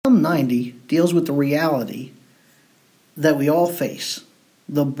Psalm 90 deals with the reality that we all face,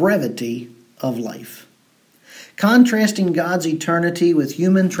 the brevity of life. Contrasting God's eternity with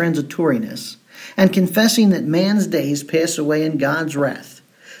human transitoriness and confessing that man's days pass away in God's wrath,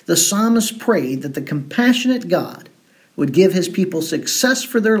 the psalmist prayed that the compassionate God would give his people success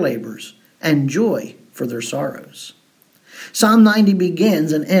for their labors and joy for their sorrows. Psalm 90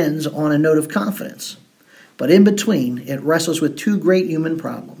 begins and ends on a note of confidence, but in between it wrestles with two great human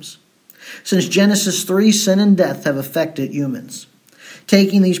problems. Since Genesis 3, sin and death have affected humans.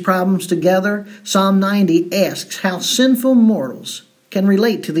 Taking these problems together, Psalm 90 asks how sinful mortals can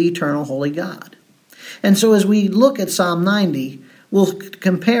relate to the eternal holy God. And so as we look at Psalm 90, we'll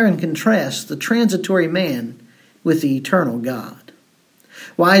compare and contrast the transitory man with the eternal God.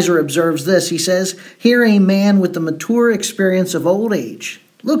 Weiser observes this. He says, "Here a man with the mature experience of old age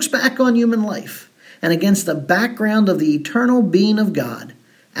looks back on human life and against the background of the eternal being of God,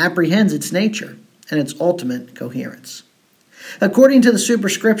 apprehends its nature and its ultimate coherence." According to the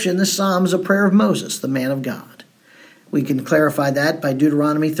superscription, this psalm is a prayer of Moses, the man of God. We can clarify that by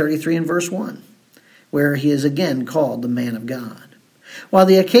Deuteronomy 33 and verse 1, where he is again called the man of God. While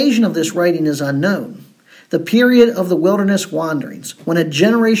the occasion of this writing is unknown, the period of the wilderness wanderings, when a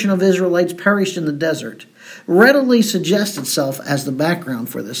generation of Israelites perished in the desert, readily suggests itself as the background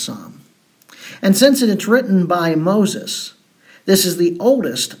for this psalm. And since it's written by Moses, this is the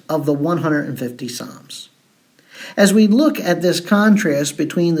oldest of the 150 psalms. As we look at this contrast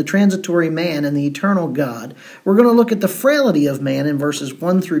between the transitory man and the eternal God, we're going to look at the frailty of man in verses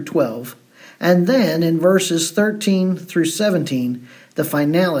 1 through 12, and then in verses 13 through 17, the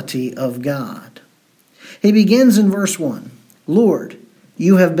finality of God. He begins in verse 1, "Lord,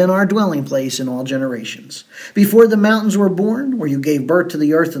 you have been our dwelling place in all generations. Before the mountains were born, where you gave birth to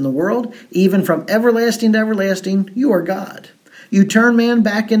the earth and the world, even from everlasting to everlasting, you are God. You turn man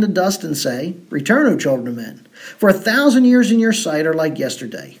back into dust and say, 'Return, O children of men.' For 1,000 years in your sight are like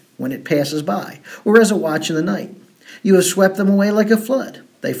yesterday, when it passes by, or as a watch in the night. You have swept them away like a flood.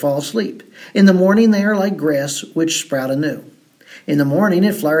 They fall asleep. In the morning they are like grass which sprout anew. In the morning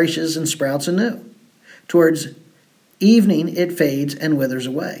it flourishes and sprouts anew. Towards evening it fades and withers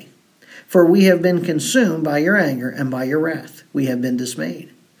away. For we have been consumed by your anger, and by your wrath we have been dismayed.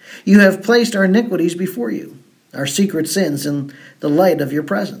 You have placed our iniquities before you, our secret sins in the light of your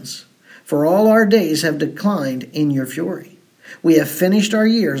presence. For all our days have declined in your fury. We have finished our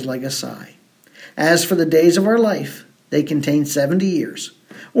years like a sigh. As for the days of our life, they contain 70 years,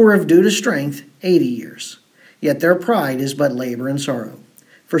 or if due to strength, 80 years. Yet their pride is but labor and sorrow.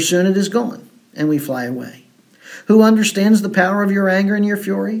 For soon it is gone, and we fly away. Who understands the power of your anger and your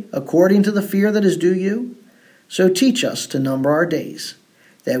fury, according to the fear that is due you? So teach us to number our days,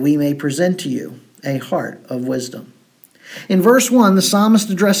 that we may present to you a heart of wisdom." In verse 1, the psalmist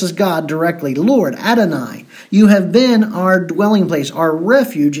addresses God directly. "Lord, Adonai, you have been our dwelling place, our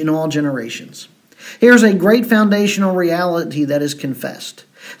refuge in all generations." Here's a great foundational reality that is confessed.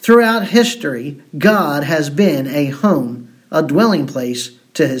 Throughout history, God has been a home, a dwelling place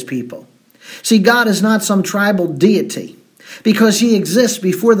to his people. See, God is not some tribal deity, because he exists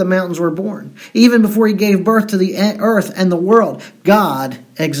before the mountains were born. Even before he gave birth to the earth and the world, God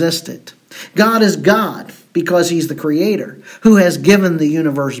existed. God is God because he's the creator who has given the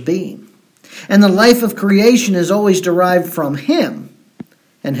universe being. And the life of creation is always derived from him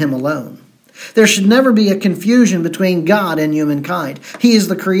and him alone. There should never be a confusion between God and humankind. He is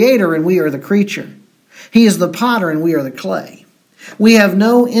the creator and we are the creature. He is the potter and we are the clay. We have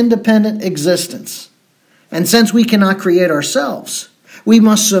no independent existence. And since we cannot create ourselves, we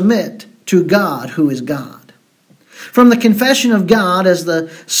must submit to God who is God. From the confession of God as the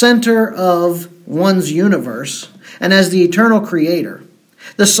center of one's universe and as the eternal creator,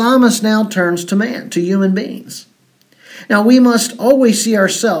 the psalmist now turns to man, to human beings. Now we must always see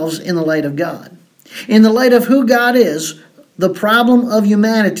ourselves in the light of God. In the light of who God is, the problem of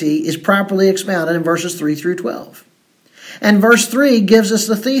humanity is properly expounded in verses 3 through 12. And verse 3 gives us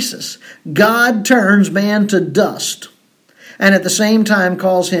the thesis. God turns man to dust and at the same time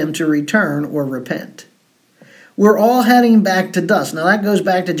calls him to return or repent. We're all heading back to dust. Now that goes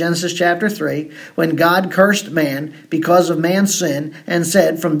back to Genesis chapter 3 when God cursed man because of man's sin and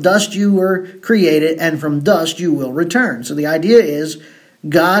said, "From dust you were created and from dust you will return." So the idea is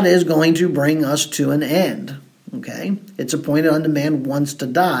God is going to bring us to an end. Okay? It's appointed unto man once to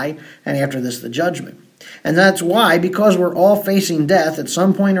die, and after this the judgment. And that's why, because we're all facing death at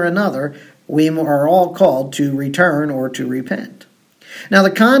some point or another, we are all called to return or to repent. Now,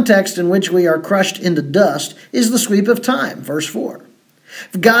 the context in which we are crushed into dust is the sweep of time, verse 4.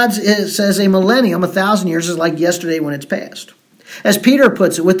 God says a millennium, 1,000 years, is like yesterday when it's past. As Peter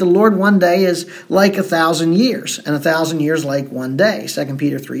puts it, with the Lord 1 day is like 1,000 years, and 1,000 years like 1 day, 2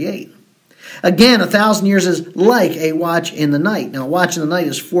 Peter 3:8. Again, 1,000 years is like a watch in the night. Now, a watch in the night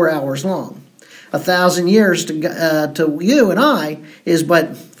is 4 hours long. 1,000 years to you and I is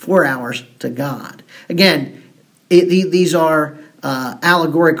but 4 hours to God. Again, these are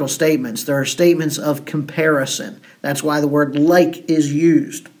allegorical statements. There are statements of comparison. That's why the word like is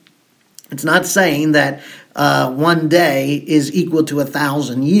used. It's not saying that 1 day is equal to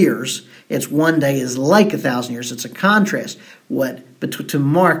 1,000 years. It's 1 day is like 1,000 years. It's a contrast to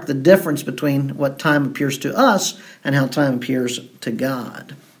mark the difference between what time appears to us and how time appears to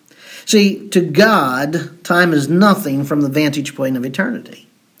God. See, to God, time is nothing from the vantage point of eternity.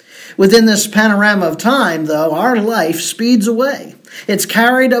 Within this panorama of time, though, our life speeds away. It's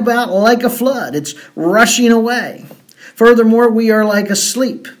carried about like a flood. It's rushing away. Furthermore, we are like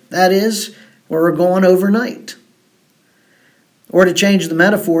asleep. That is, we're gone overnight. Or to change the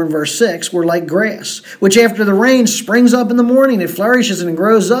metaphor in verse 6, we're like grass, which after the rain springs up in the morning. It flourishes and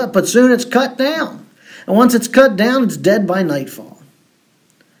grows up, but soon it's cut down. And once it's cut down, it's dead by nightfall.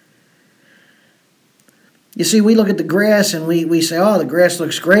 You see, we look at the grass and we say, oh, the grass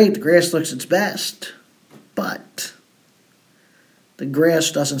looks great, the grass looks its best. But the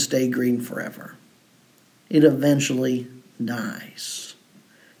grass doesn't stay green forever. It eventually dies,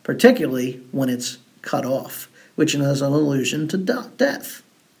 particularly when it's cut off, which is an allusion to death.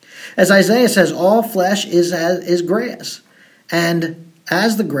 As Isaiah says, all flesh is grass, and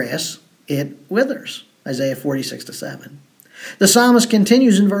as the grass, it withers. Isaiah 46:7. The psalmist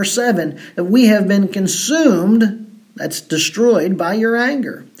continues in verse 7 that we have been consumed, that's destroyed, by your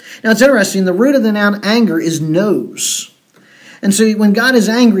anger. Now it's interesting, the root of the noun anger is nose. And so when God is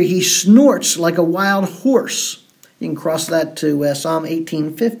angry, he snorts like a wild horse. You can cross that to Psalm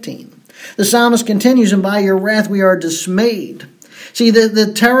 18:15. The psalmist continues, and by your wrath we are dismayed. See,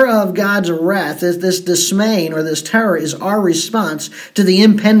 the terror of God's wrath, this dismaying or this terror, is our response to the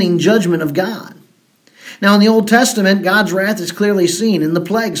impending judgment of God. Now, in the Old Testament, God's wrath is clearly seen in the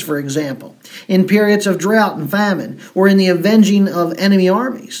plagues, for example, in periods of drought and famine, or in the avenging of enemy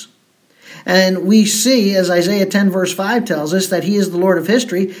armies. And we see, as Isaiah 10 verse 5 tells us, that he is the Lord of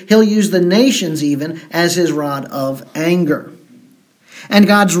history. He'll use the nations even as his rod of anger. And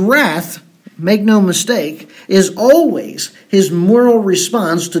God's wrath, make no mistake, is always his moral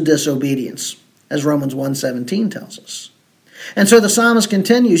response to disobedience, as Romans 1:17 tells us. And so the psalmist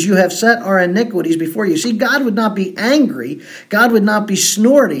continues, you have set our iniquities before you. See, God would not be angry, God would not be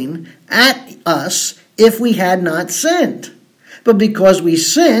snorting at us if we had not sinned. But because we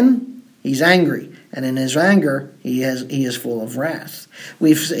sin, he's angry. And in his anger, he is full of wrath.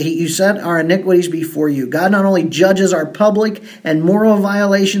 You set our iniquities before you. God not only judges our public and moral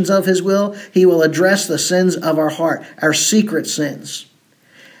violations of his will, he will address the sins of our heart, our secret sins.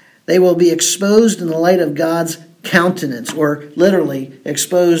 They will be exposed in the light of God's countenance, or literally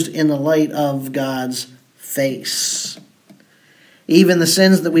exposed in the light of God's face. Even the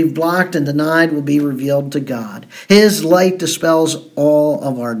sins that we've blocked and denied will be revealed to God. His light dispels all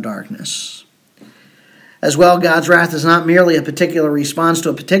of our darkness. As well, God's wrath is not merely a particular response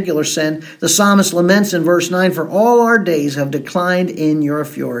to a particular sin. The psalmist laments in verse 9, for all our days have declined in your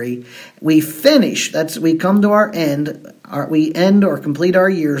fury. We come to our end. We end or complete our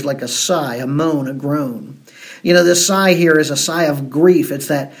years like a sigh, a moan, a groan. You know, this sigh here is a sigh of grief. It's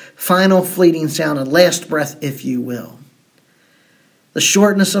that final fleeting sound, a last breath, if you will. The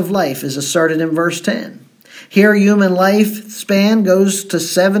shortness of life is asserted in verse 10. Here, human lifespan goes to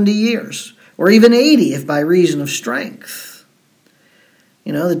 70 years, or even 80 if by reason of strength.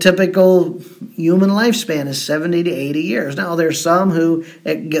 You know, the typical human lifespan is 70 to 80 years. Now, there's some who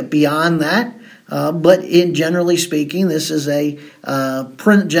get beyond that, but generally speaking, this is a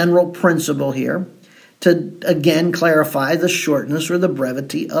general principle here to, again, clarify the shortness or the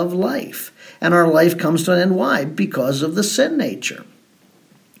brevity of life. And our life comes to an end. Why? Because of the sin nature.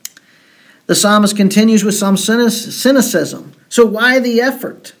 The psalmist continues with some cynicism. So why the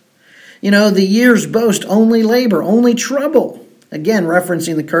effort? You know, the years boast only labor, only trouble. Again,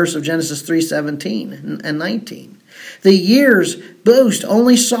 referencing the curse of Genesis 3:17 and 19. The years boast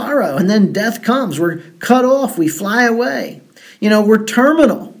only sorrow, and then death comes. We're cut off. We fly away. You know, we're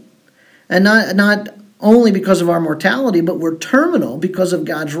terminal. And not only because of our mortality, but we're terminal because of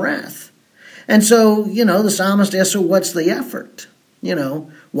God's wrath. And so, you know, the psalmist asks, so what's the effort? You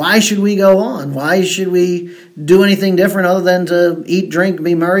know, why should we go on? Why should we do anything different other than to eat, drink,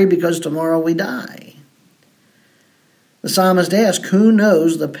 be merry because tomorrow we die? The psalmist asks, who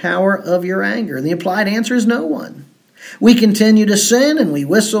knows the power of your anger? And the implied answer is no one. We continue to sin and we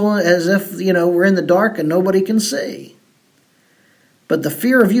whistle as if, you know, we're in the dark and nobody can see. But the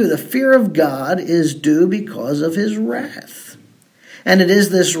fear of you, the fear of God, is due because of his wrath. And it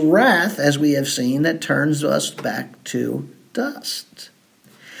is this wrath, as we have seen, that turns us back to dust.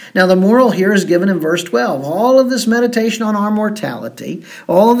 Now, the moral here is given in verse 12. All of this meditation on our mortality,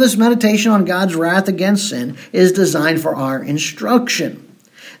 all of this meditation on God's wrath against sin is designed for our instruction.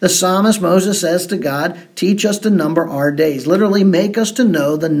 The psalmist Moses says to God, teach us to number our days. Literally, make us to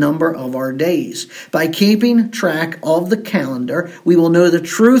know the number of our days. By keeping track of the calendar, we will know the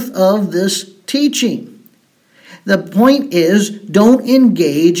truth of this teaching. The point is, don't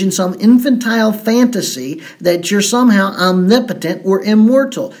engage in some infantile fantasy that you're somehow omnipotent or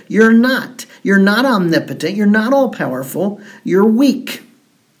immortal. You're not. You're not omnipotent. You're not all-powerful. You're weak.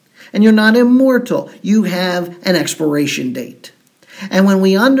 And you're not immortal. You have an expiration date. And when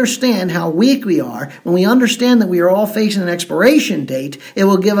we understand how weak we are, when we understand that we are all facing an expiration date, it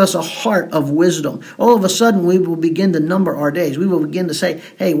will give us a heart of wisdom. All of a sudden, we will begin to number our days. We will begin to say,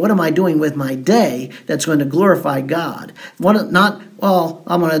 hey, what am I doing with my day that's going to glorify God? I'm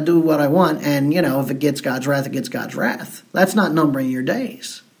going to do what I want, and, if it gets God's wrath, it gets God's wrath. That's not numbering your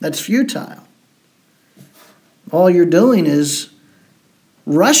days. That's futile. All you're doing is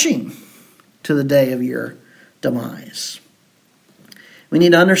rushing to the day of your demise. We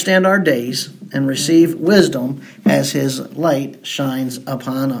need to understand our days and receive wisdom as his light shines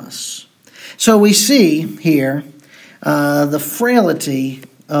upon us. So we see here the frailty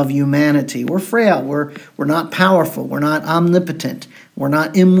of humanity. We're frail. We're not powerful. We're not omnipotent. We're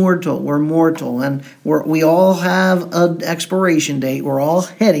not immortal. We're mortal. And we all have an expiration date. We're all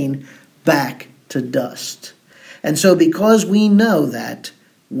heading back to dust. And so because we know that,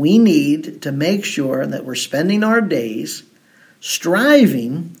 we need to make sure that we're spending our days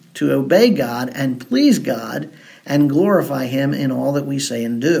striving to obey God and please God and glorify him in all that we say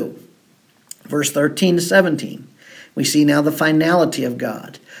and do. Verse 13 to 17, we see now the finality of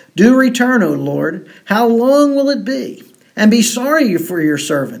God. Do return, O Lord. How long will it be? And be sorry for your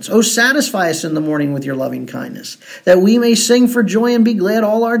servants. O satisfy us in the morning with your loving kindness, that we may sing for joy and be glad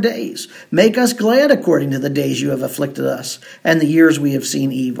all our days. Make us glad according to the days you have afflicted us, and the years we have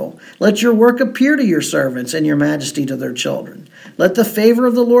seen evil. Let your work appear to your servants, and your majesty to their children. Let the favor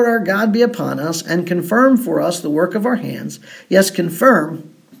of the Lord our God be upon us, and confirm for us the work of our hands. Yes,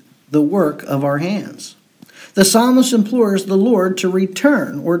 confirm the work of our hands. The psalmist implores the Lord to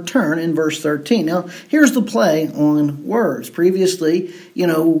return or turn in verse 13. Now, here's the play on words. Previously,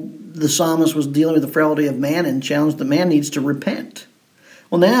 the psalmist was dealing with the frailty of man and challenged that man needs to repent.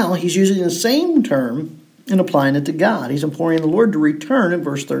 Well, now he's using the same term and applying it to God. He's imploring the Lord to return in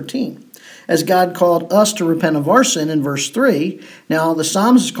verse 13. As God called us to repent of our sin in verse 3, now the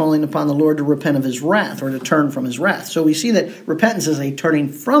psalmist is calling upon the Lord to repent of his wrath or to turn from his wrath. So we see that repentance is a turning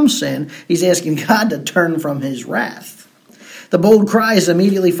from sin. He's asking God to turn from his wrath. The bold cry is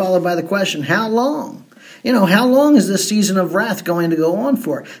immediately followed by the question, how long? How long is this season of wrath going to go on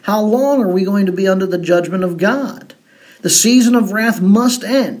for? How long are we going to be under the judgment of God? The season of wrath must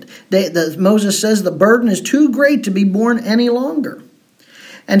end. Moses says the burden is too great to be borne any longer.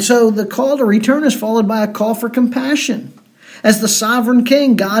 And so the call to return is followed by a call for compassion. As the sovereign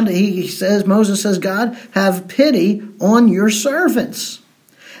king, Moses says, God, have pity on your servants.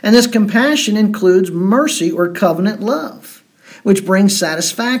 And this compassion includes mercy or covenant love, which brings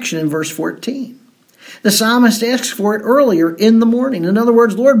satisfaction in verse 14. The psalmist asks for it earlier in the morning. In other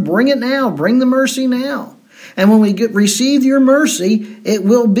words, Lord, bring it now. Bring the mercy now. And when we receive your mercy, it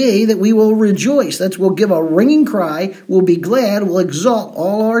will be that we will rejoice. We'll give a ringing cry. We'll be glad. We'll exult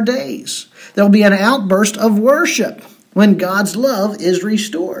all our days. There'll be an outburst of worship when God's love is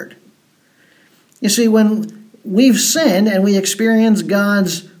restored. You see, when we've sinned and we experience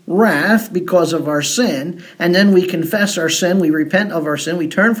God's wrath because of our sin, and then we confess our sin, we repent of our sin, we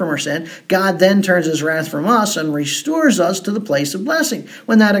turn from our sin, God then turns his wrath from us and restores us to the place of blessing.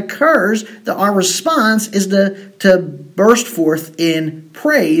 When that occurs, our response is to burst forth in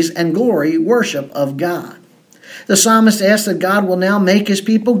praise and glory, worship of God. The psalmist asks that God will now make his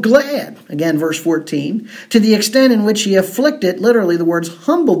people glad. Again, verse 14, to the extent in which he afflicted, literally the words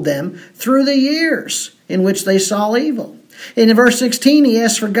humbled them through the years in which they saw evil. In verse 16, he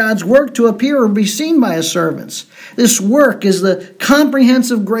asks for God's work to appear or be seen by his servants. This work is the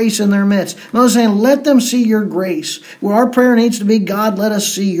comprehensive grace in their midst. Moses is saying, let them see your grace. Where our prayer needs to be, God, let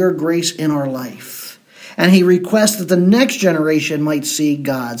us see your grace in our life. And he requests that the next generation might see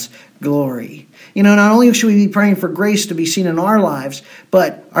God's glory. Not only should we be praying for grace to be seen in our lives,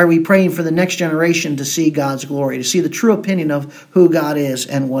 but are we praying for the next generation to see God's glory, to see the true opinion of who God is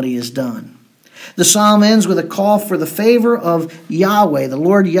and what he has done. The psalm ends with a call for the favor of Yahweh, the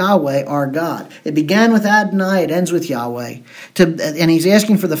Lord Yahweh, our God. It began with Adonai, it ends with Yahweh. And he's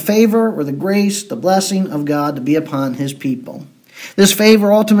asking for the favor or the grace, the blessing of God to be upon his people. This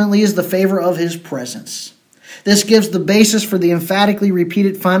favor ultimately is the favor of his presence. This gives the basis for the emphatically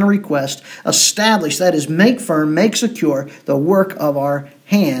repeated final request, establish, that is, make firm, make secure the work of our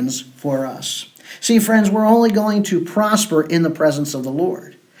hands for us. See, friends, we're only going to prosper in the presence of the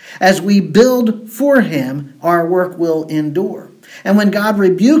Lord. As we build for him, our work will endure. And when God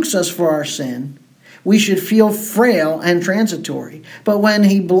rebukes us for our sin, we should feel frail and transitory. But when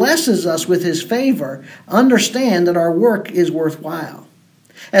he blesses us with his favor, understand that our work is worthwhile.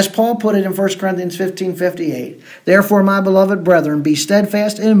 As Paul put it in 1 Corinthians 15:58, therefore, my beloved brethren, be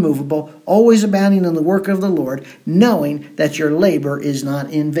steadfast and immovable, always abounding in the work of the Lord, knowing that your labor is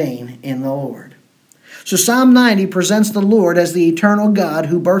not in vain in the Lord. So Psalm 90 presents the Lord as the eternal God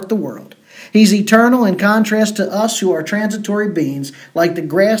who birthed the world. He's eternal in contrast to us who are transitory beings, like the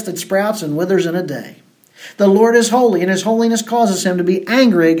grass that sprouts and withers in a day. The Lord is holy, and his holiness causes him to be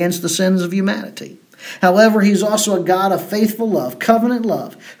angry against the sins of humanity. However, he's also a God of faithful love, covenant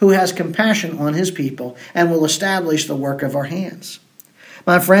love, who has compassion on his people and will establish the work of our hands.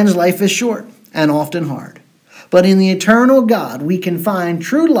 My friends, life is short and often hard. But in the eternal God, we can find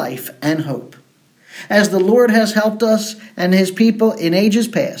true life and hope. As the Lord has helped us and his people in ages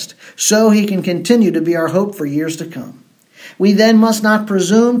past, so he can continue to be our hope for years to come. We then must not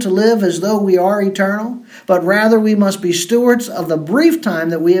presume to live as though we are eternal, but rather we must be stewards of the brief time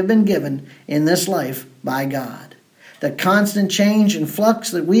that we have been given in this life by God. The constant change and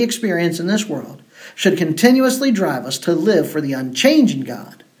flux that we experience in this world should continuously drive us to live for the unchanging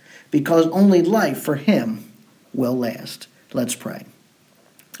God, because only life for him will last. Let's pray.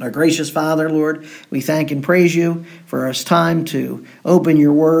 Our gracious Father, Lord, we thank and praise you for this time to open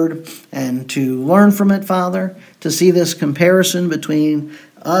your word and to learn from it, Father, to see this comparison between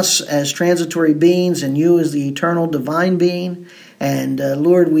us as transitory beings and you as the eternal divine being. And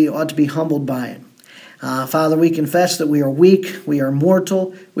Lord, we ought to be humbled by it. Father, we confess that we are weak, we are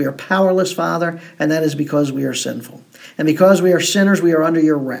mortal, we are powerless, Father, and that is because we are sinful. And because we are sinners, we are under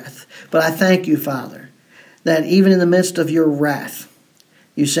your wrath. But I thank you, Father, that even in the midst of your wrath,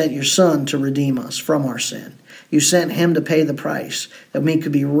 you sent your Son to redeem us from our sin. You sent him to pay the price that we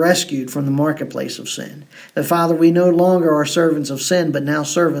could be rescued from the marketplace of sin. That, Father, we no longer are servants of sin, but now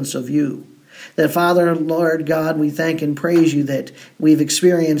servants of you. That, Father, Lord God, we thank and praise you that we've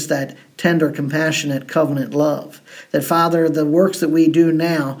experienced that tender, compassionate, covenant love. That, Father, the works that we do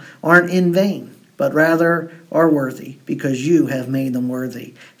now aren't in vain, but rather are worthy, because you have made them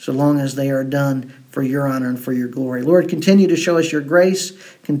worthy, so long as they are done for your honor and for your glory. Lord, continue to show us your grace.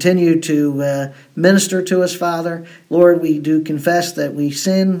 Continue to minister to us, Father. Lord, we do confess that we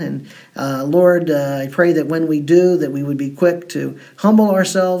sin, and Lord, I pray that when we do, that we would be quick to humble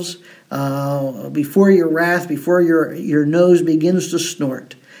ourselves before your wrath, before your nose begins to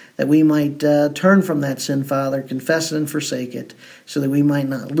snort, that we might turn from that sin, Father, confess it and forsake it, so that we might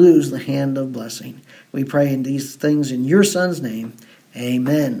not lose the hand of blessing. We pray in these things in your Son's name.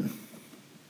 Amen.